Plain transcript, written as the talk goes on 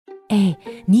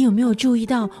你有没有注意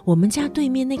到我们家对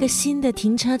面那个新的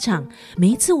停车场，每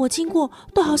一次我经过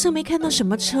都好像没看到什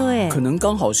么车可能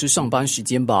刚好是上班时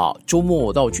间吧，周末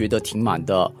我倒觉得挺满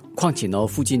的。况且呢，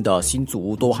附近的新组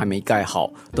屋都还没盖好，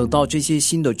等到这些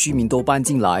新的居民都搬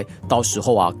进来，到时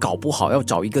候搞不好要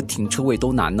找一个停车位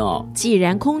都难呢。既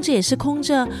然空着也是空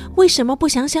着，为什么不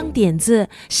想想点子，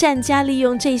善加利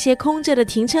用这些空着的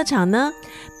停车场呢？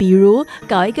比如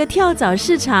搞一个跳蚤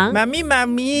市场。妈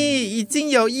咪，已经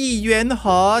有议员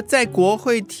在国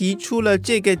会提出了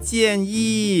这个建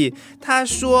议。他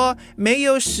说，没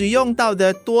有使用到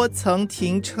的多层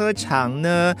停车场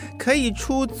呢，可以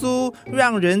出租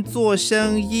让人做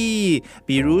生意，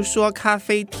比如说咖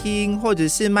啡厅或者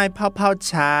是卖泡泡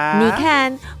茶。你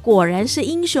看，果然是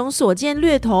英雄所见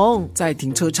略同。在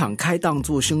停车场开档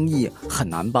做生意很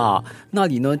难吧？那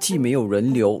里呢，既没有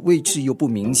人流，位置又不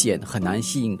明显，很难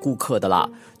吸引顾客的啦。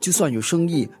就算有生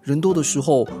意，人多的时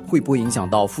候，会不会影响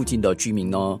到附近的居民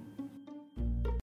呢？